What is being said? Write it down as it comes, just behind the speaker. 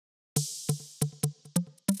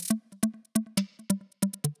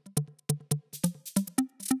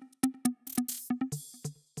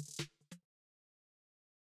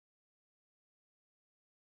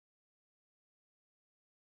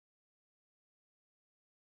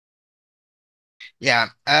Yeah.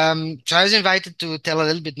 So I was invited to tell a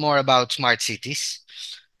little bit more about smart cities.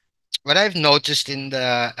 What I've noticed in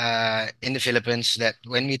the Philippines that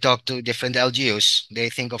when we talk to different LGUs, they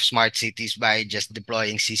think of smart cities by just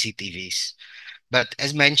deploying CCTVs. But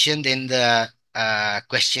as mentioned in the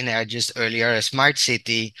questionnaire just earlier, a smart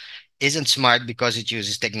city isn't smart because it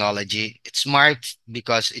uses technology. It's smart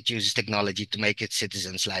because it uses technology to make its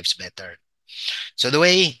citizens' lives better. So the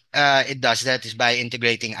way it does that is by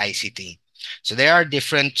integrating ICT. So there are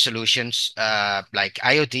different solutions like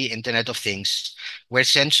IoT, Internet of Things, where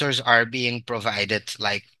sensors are being provided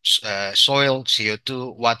like soil,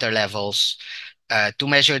 CO2, water levels to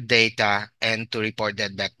measure data and to report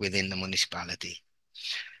that back within the municipality.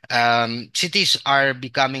 Cities are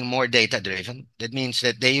becoming more data driven. That means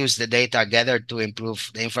that they use the data gathered to improve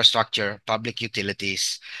the infrastructure, public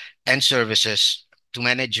utilities, and services to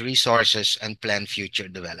manage resources and plan future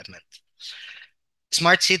development.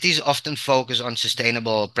 Smart cities often focus on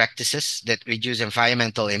sustainable practices that reduce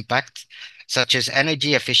environmental impact, such as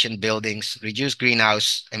energy efficient buildings, reduce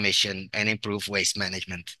greenhouse emission, and improve waste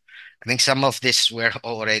management. I think some of this were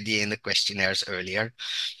already in the questionnaires earlier.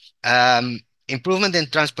 Improvement in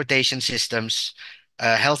transportation systems,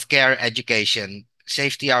 healthcare, education,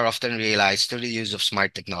 safety are often realized through the use of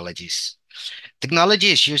smart technologies. Technology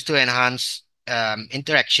is used to enhance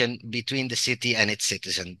interaction between the city and its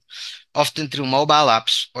citizen, often through mobile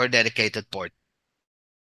apps or dedicated portals.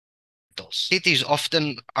 Cities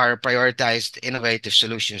often are prioritized innovative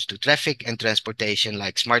solutions to traffic and transportation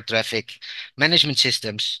like smart traffic management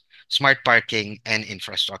systems, smart parking, and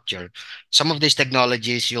infrastructure. Some of these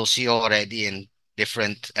technologies you'll see already in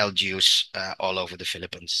different LGUs all over the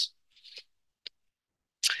Philippines.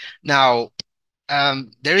 Now,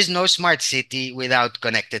 there is no smart city without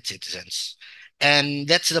connected citizens. And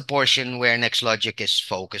that's the portion where NextLogic is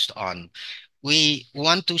focused on. We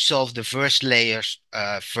want to solve the first layers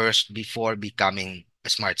first before becoming a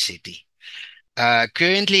smart city.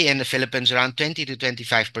 Currently in the Philippines, around 20 to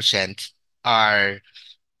 25% are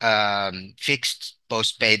fixed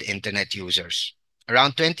postpaid internet users.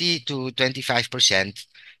 Around 20 to 25%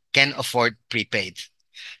 can afford prepaid.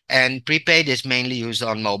 And prepaid is mainly used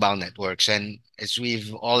on mobile networks. And as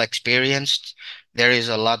we've all experienced, there is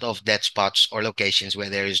a lot of dead spots or locations where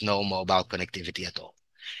there is no mobile connectivity at all.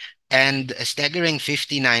 And a staggering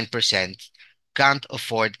 59% can't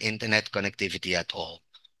afford internet connectivity at all.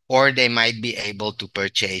 Or they might be able to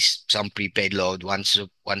purchase some prepaid load once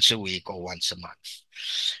a week or once a month.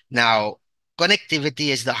 Now, connectivity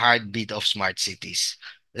is the heartbeat of smart cities.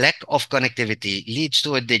 Lack of connectivity leads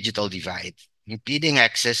to a digital divide, impeding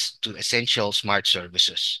access to essential smart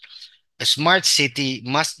services. A smart city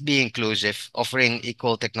must be inclusive, offering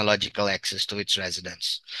equal technological access to its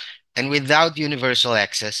residents. And without universal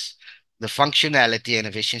access, the functionality and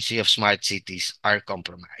efficiency of smart cities are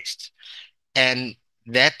compromised. And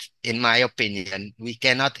that, in my opinion, we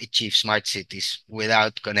cannot achieve smart cities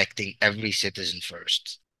without connecting every citizen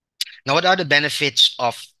first. Now, what are the benefits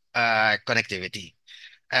of connectivity?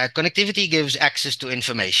 Connectivity gives access to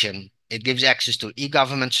information. It gives access to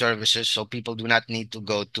e-government services, so people do not need to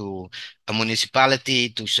go to a municipality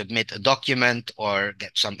to submit a document or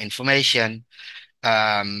get some information.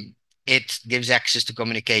 It gives access to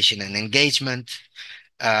communication and engagement,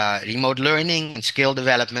 remote learning and skill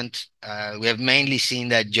development. We have mainly seen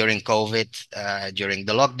that during COVID, during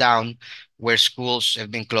the lockdown, where schools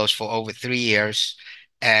have been closed for over 3 years,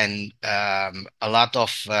 and a lot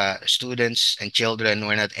of students and children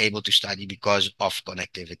were not able to study because of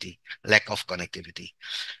connectivity, lack of connectivity.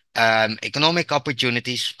 Economic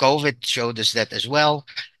opportunities, COVID showed us that as well.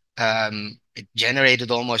 It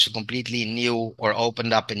generated almost a completely new or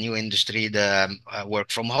opened up a new industry, the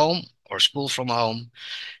work from home or school from home,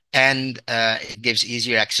 and it gives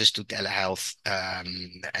easier access to telehealth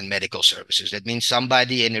and medical services. That means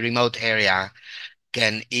somebody in a remote area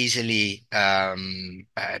can easily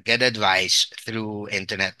get advice through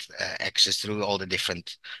internet access through all the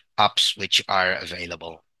different apps which are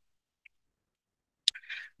available.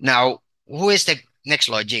 Now, who is the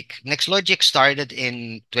NextLogic? NextLogic started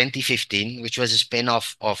in 2015, which was a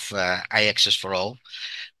spin-off of iAccess for All.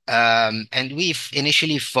 And we've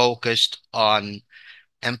initially focused on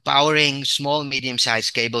empowering small,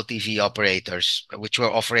 medium-sized cable TV operators, which were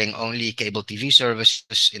offering only cable TV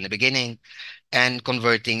services in the beginning, and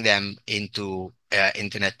converting them into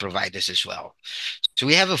internet providers as well. So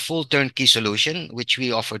we have a full turnkey solution which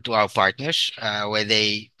we offer to our partners, where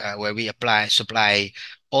we supply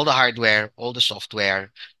all the hardware, all the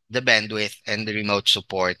software, the bandwidth, and the remote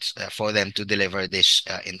support for them to deliver this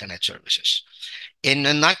internet services. In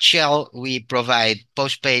a nutshell, we provide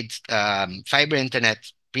postpaid fiber internet,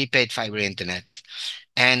 prepaid fiber internet,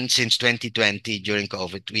 And since 2020, during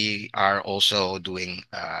COVID, we are also doing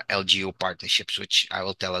LGU partnerships, which I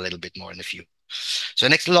will tell a little bit more in a few. So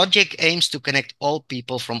Next Logic aims to connect all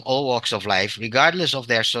people from all walks of life, regardless of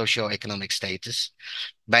their socio-economic status,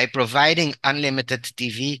 by providing unlimited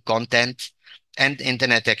TV content and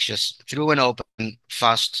internet access through an open,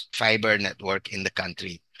 fast fiber network in the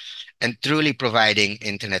country, and truly providing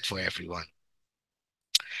internet for everyone.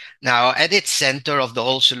 Now, at its center of the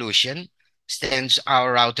whole solution stands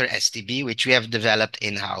our router STB, which we have developed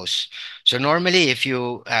in-house. So normally, if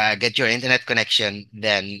you get your internet connection,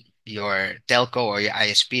 then your telco or your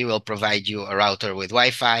ISP will provide you a router with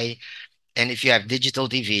Wi-Fi. And if you have digital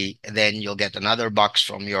TV, then you'll get another box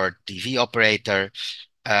from your TV operator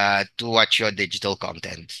to watch your digital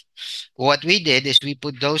content. What we did is we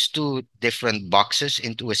put those two different boxes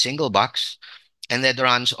into a single box, and that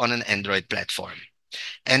runs on an Android platform.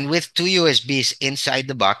 And with two USBs inside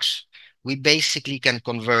the box, we basically can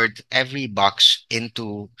convert every box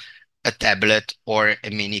into a tablet or a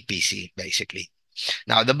mini PC, basically.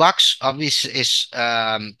 Now, the box obviously is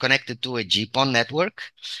connected to a GPON network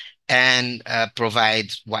and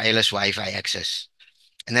provides wireless Wi-Fi access.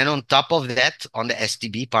 And then on top of that, on the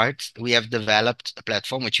STB part, we have developed a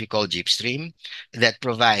platform which we call JeepStream that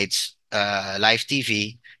provides live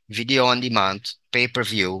TV, video on demand,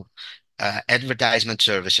 pay-per-view, advertisement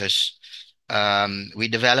services. We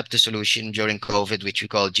developed a solution during COVID, which we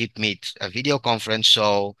call Jeep Meet, a video conference.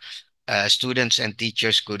 So students and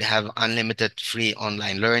teachers could have unlimited free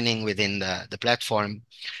online learning within the platform.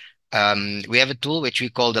 We have a tool which we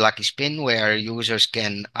call the Lucky Spin, where users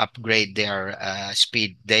can upgrade their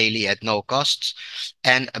speed daily at no costs,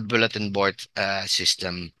 and a bulletin board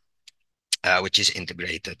system which is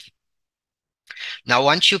integrated. Now,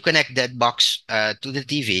 once you connect that box to the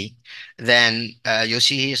TV, then you'll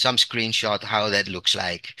see here some screenshot how that looks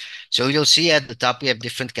like. So you'll see at the top we have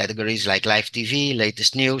different categories like live TV,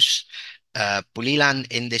 latest news, Pulilan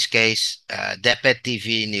in this case, Depet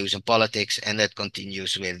TV, news and politics, and that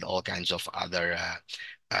continues with all kinds of other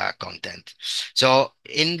content. So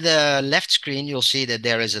in the left screen, you'll see that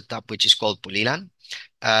there is a tab which is called Pulilan.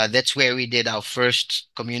 That's where we did our first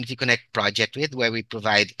Community Connect project with, where we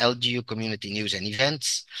provide LGU community news and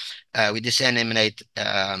events. We disseminate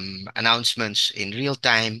announcements in real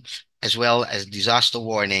time, as well as disaster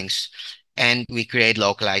warnings, and we create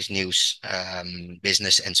localized news,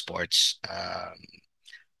 business, and sports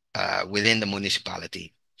within the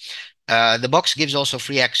municipality. The box gives also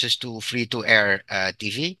free access to free-to-air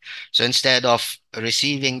TV. So instead of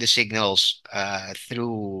receiving the signals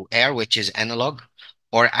through air, which is analog,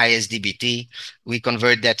 or ISDBT, we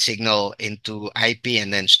convert that signal into IP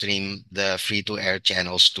and then stream the free-to-air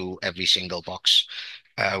channels to every single box,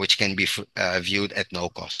 which can be viewed at no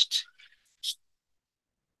cost.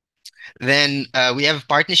 Then we have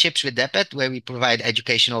partnerships with DEPET where we provide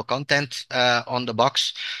educational content on the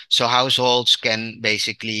box. So households can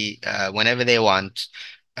basically, whenever they want,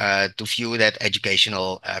 to view that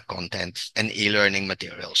educational content and e-learning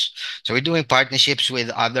materials. So we're doing partnerships with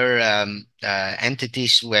other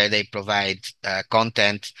entities where they provide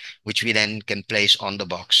content, which we then can place on the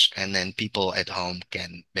box, and then people at home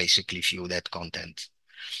can basically view that content.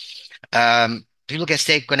 People can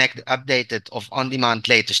stay connected, updated of on-demand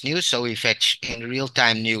latest news. So we fetch in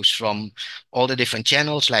real-time news from all the different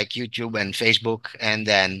channels like YouTube and Facebook, and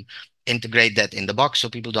then integrate that in the box so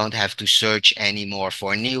people don't have to search anymore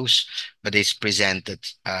for news, but it's presented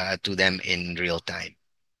to them in real time.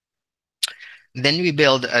 Then we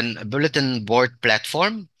build a bulletin board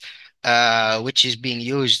platform which is being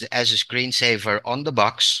used as a screensaver on the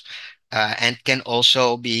box and can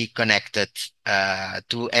also be connected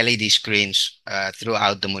to LED screens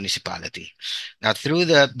throughout the municipality. Now, through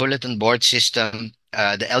the bulletin board system,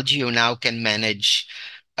 the LGU now can manage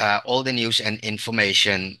all the news and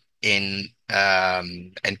information in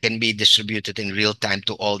and can be distributed in real time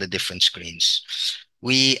to all the different screens.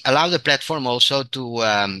 We allow the platform also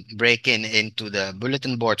to break into the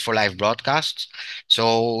bulletin board for live broadcasts.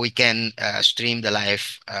 So we can stream the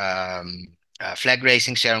live flag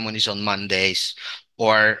raising ceremonies on Mondays,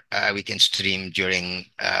 or we can stream during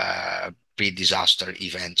pre-disaster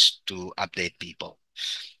events to update people.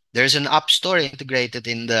 There's an app store integrated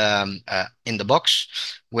in the box,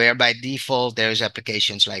 where by default there's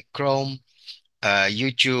applications like Chrome,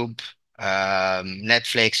 YouTube,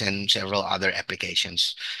 Netflix, and several other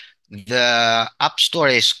applications. The App Store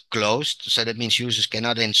is closed, so that means users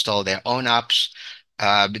cannot install their own apps,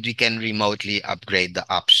 but we can remotely upgrade the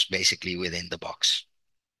apps basically within the box.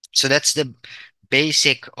 So that's the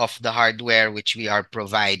basic of the hardware which we are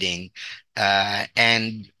providing,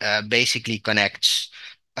 and basically connects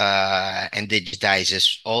and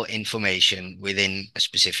digitizes all information within a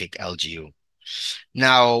specific LGU.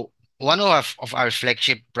 Now, one of our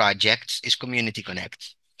flagship projects is Community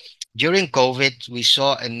Connect. During COVID, we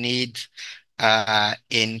saw a need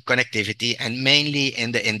in connectivity and mainly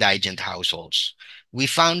in the indigent households. We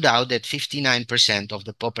found out that 59% of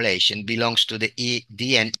the population belongs to the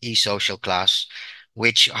D and E social class,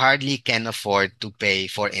 which hardly can afford to pay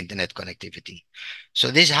for internet connectivity. So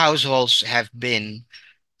these households have been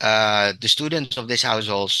the students of these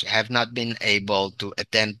households have not been able to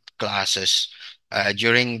attend classes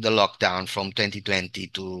during the lockdown from 2020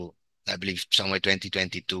 to, I believe, somewhere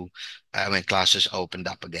 2022 when classes opened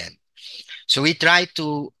up again. So we try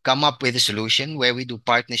to come up with a solution where we do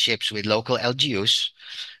partnerships with local LGUs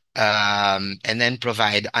and then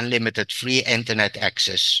provide unlimited free internet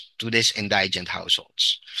access to these indigent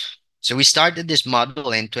households. So we started this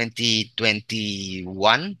model in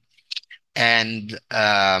 2021 and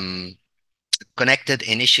connected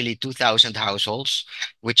initially 2,000 households,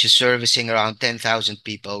 which is servicing around 10,000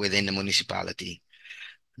 people within the municipality.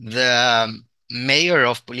 The mayor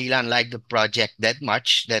of Pulilan liked the project that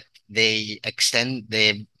much that they extending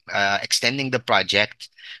the project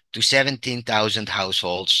to 17,000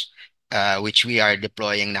 households, which we are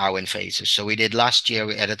deploying now in phases. So we did last year,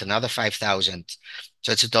 we added another 5,000.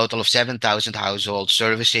 So it's a total of 7,000 households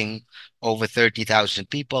servicing over 30,000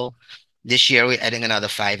 people. This year we're adding another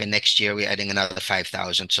five, and next year we're adding another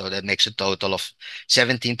 5,000. So that makes a total of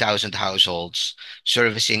 17,000 households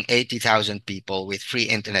servicing 80,000 people with free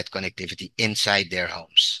internet connectivity inside their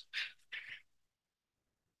homes.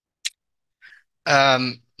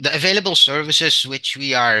 The available services which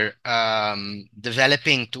we are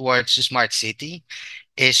developing towards the smart city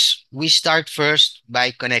is we start first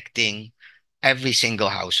by connecting every single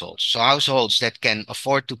household. So households that can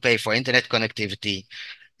afford to pay for internet connectivity,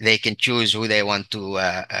 they can choose who they want to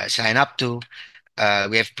sign up to.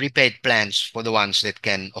 We have prepaid plans for the ones that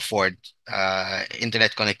can afford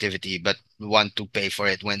internet connectivity but want to pay for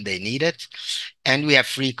it when they need it. And we have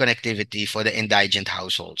free connectivity for the indigent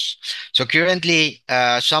households. So currently,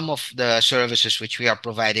 some of the services which we are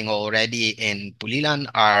providing already in Pulilan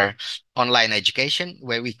are online education,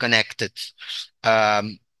 where we connected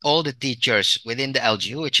all the teachers within the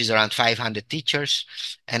LGU, which is around 500 teachers,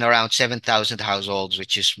 and around 7,000 households,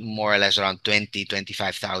 which is more or less around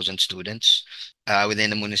 25,000 students within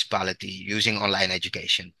the municipality using online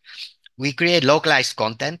education. We create localized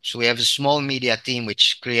content. So we have a small media team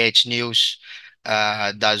which creates news,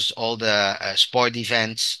 does all the sport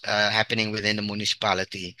events happening within the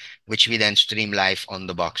municipality, which we then stream live on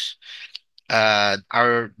the box.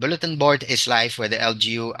 Our bulletin board is live where the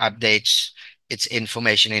LGU updates its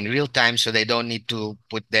information in real time, so they don't need to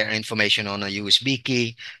put their information on a USB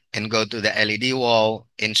key and go to the LED wall,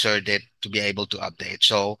 insert it to be able to update.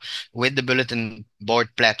 So with the bulletin board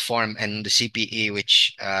platform and the CPE,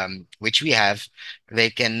 which we have, they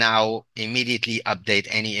can now immediately update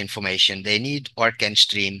any information they need or can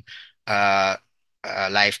stream uh,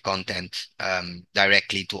 live content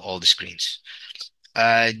directly to all the screens.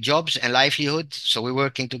 Jobs and livelihood. So we're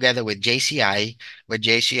working together with JCI, where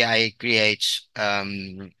JCI creates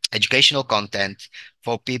educational content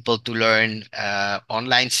for people to learn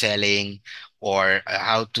online selling or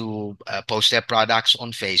how to post their products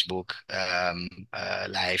on Facebook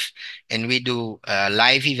live. And we do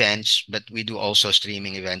live events, but we do also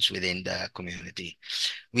streaming events within the community.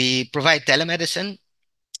 We provide telemedicine,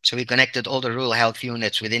 so we connected all the rural health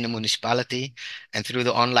units within the municipality, and through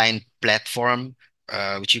the online platform,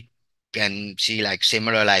 which you can see like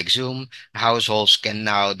similar like Zoom, households can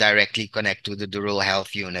now directly connect to the rural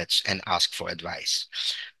health units and ask for advice.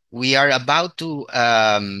 We are about to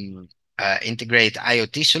integrate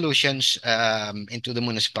IoT solutions into the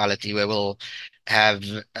municipality where we'll have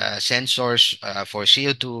sensors for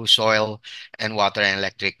CO2, soil, and water and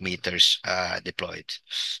electric meters deployed.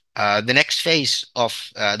 The next phase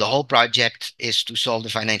of the whole project is to solve the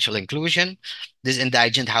financial inclusion. These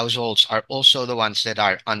indigent households are also the ones that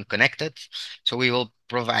are unconnected. So we will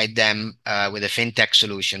provide them with a fintech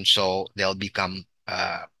solution so they'll become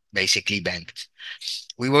basically banked.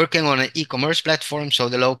 We're working on an e-commerce platform, so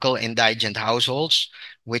the local indigent households,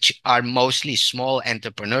 which are mostly small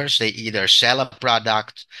entrepreneurs, they either sell a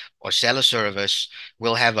product or sell a service,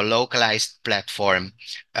 will have a localized platform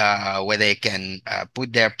where they can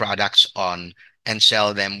put their products on and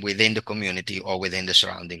sell them within the community or within the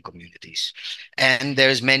surrounding communities. And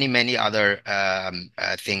there's many, many other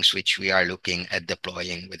things which we are looking at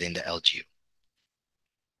deploying within the LGU.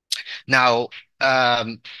 Now,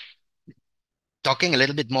 um, talking a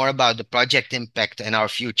little bit more about the project impact and our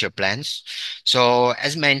future plans. So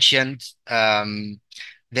as mentioned,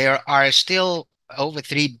 there are still over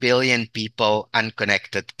 3 billion people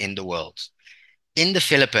unconnected in the world. In the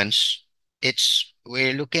Philippines,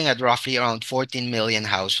 we're looking at roughly around 14 million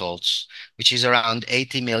households, which is around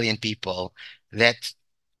 80 million people that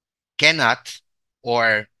cannot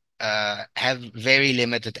or have very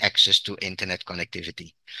limited access to internet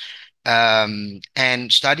connectivity.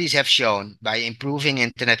 And studies have shown by improving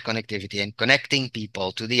internet connectivity and connecting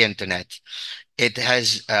people to the internet, it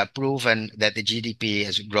has proven that the GDP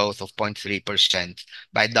has a growth of 0.3%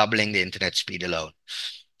 by doubling the internet speed alone.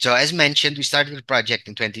 So as mentioned, we started the project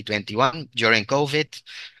in 2021 during COVID.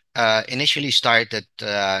 Initially started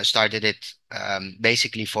it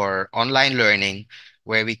basically for online learning,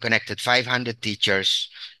 where we connected 500 teachers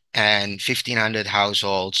and 1,500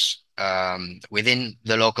 households within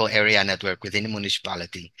the local area network within the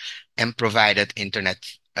municipality, and provided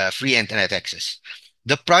free internet access.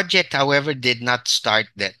 The project, however, did not start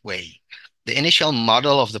that way. The initial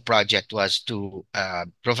model of the project was to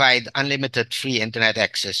provide unlimited free internet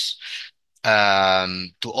access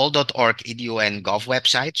to all.org, edu, and gov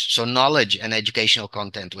websites. So knowledge and educational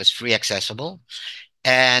content was free accessible,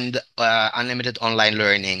 and unlimited online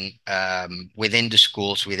learning within the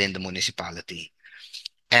schools, within the municipality.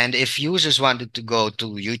 And if users wanted to go to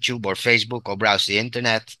YouTube or Facebook or browse the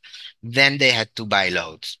internet, then they had to buy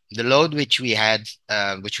loads. The load which we had,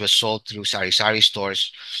 which was sold through sari-sari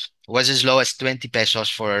stores, was as low as 20 pesos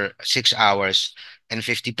for 6 hours and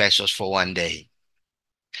 50 pesos for one day.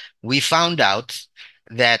 We found out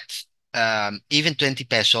that even 20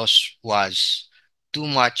 pesos was too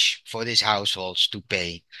much for these households to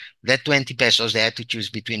pay. That 20 pesos, they had to choose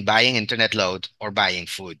between buying internet load or buying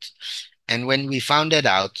food. And when we found that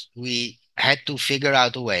out, we had to figure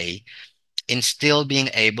out a way in still being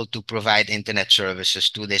able to provide internet services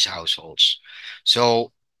to these households.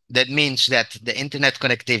 So that means that the internet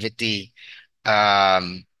connectivity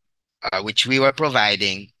um, which we were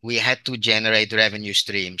providing, we had to generate revenue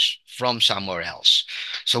streams from somewhere else.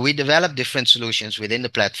 So we developed different solutions within the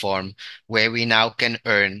platform where we now can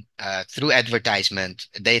earn through advertisement,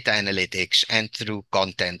 data analytics, and through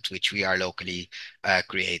content, which we are locally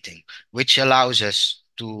creating, which allows us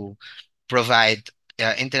to provide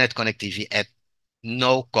internet connectivity at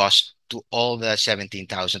no cost to all the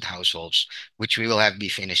 17,000 households, which we will have be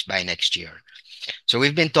finished by next year. So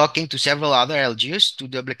we've been talking to several other LGUs to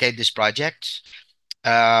duplicate this project.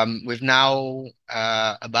 We've now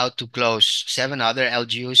about to close 7 other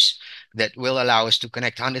LGUs that will allow us to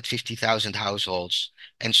connect 150,000 households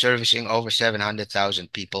and servicing over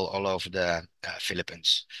 700,000 people all over the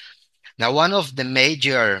Philippines. Now, one of the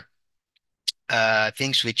major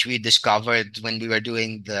things which we discovered when we were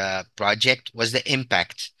doing the project was the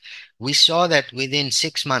impact. We saw that within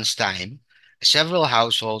 6 months' time, several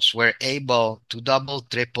households were able to double,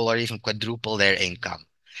 triple, or even quadruple their income.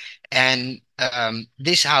 And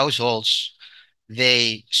these households,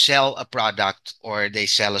 they sell a product or they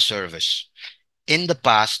sell a service. In the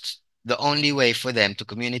past, the only way for them to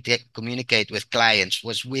communicate with clients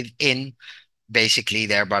was within basically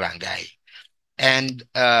their barangay. And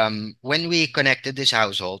when we connected these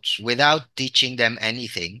households without teaching them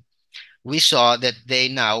anything, we saw that they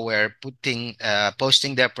now were posting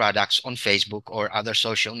their products on Facebook or other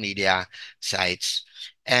social media sites,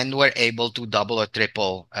 and were able to double or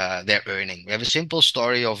triple their earning. We have a simple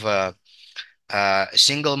story of a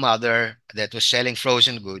single mother that was selling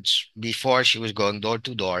frozen goods before. She was going door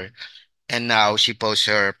to door, and now she posts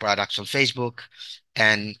her products on Facebook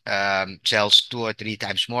and sells 2 or 3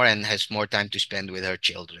 times more and has more time to spend with her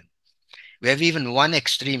children. We have even one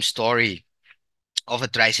extreme story of a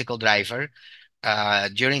tricycle driver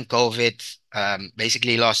during COVID,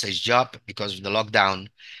 basically lost his job because of the lockdown,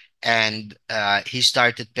 and he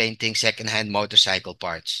started painting secondhand motorcycle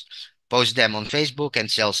parts, posts them on Facebook and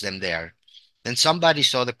sells them there. Then somebody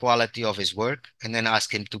saw the quality of his work and then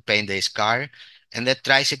asked him to paint his car. And that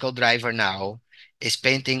tricycle driver now is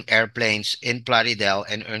painting airplanes in Plaridel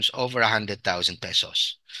and earns over 100,000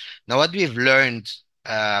 pesos. Now, what we've learned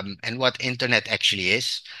and what internet actually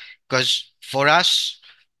is, because for us,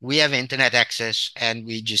 we have internet access and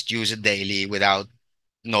we just use it daily without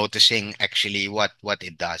noticing actually what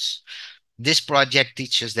it does. This project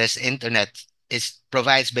teaches this internet is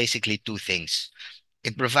provides basically two things.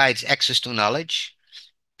 It provides access to knowledge,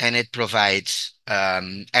 and it provides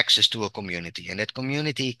access to a community. And that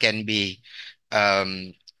community can be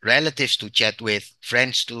um, relatives to chat with,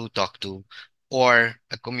 friends to talk to, or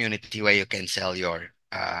a community where you can sell your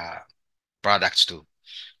products to.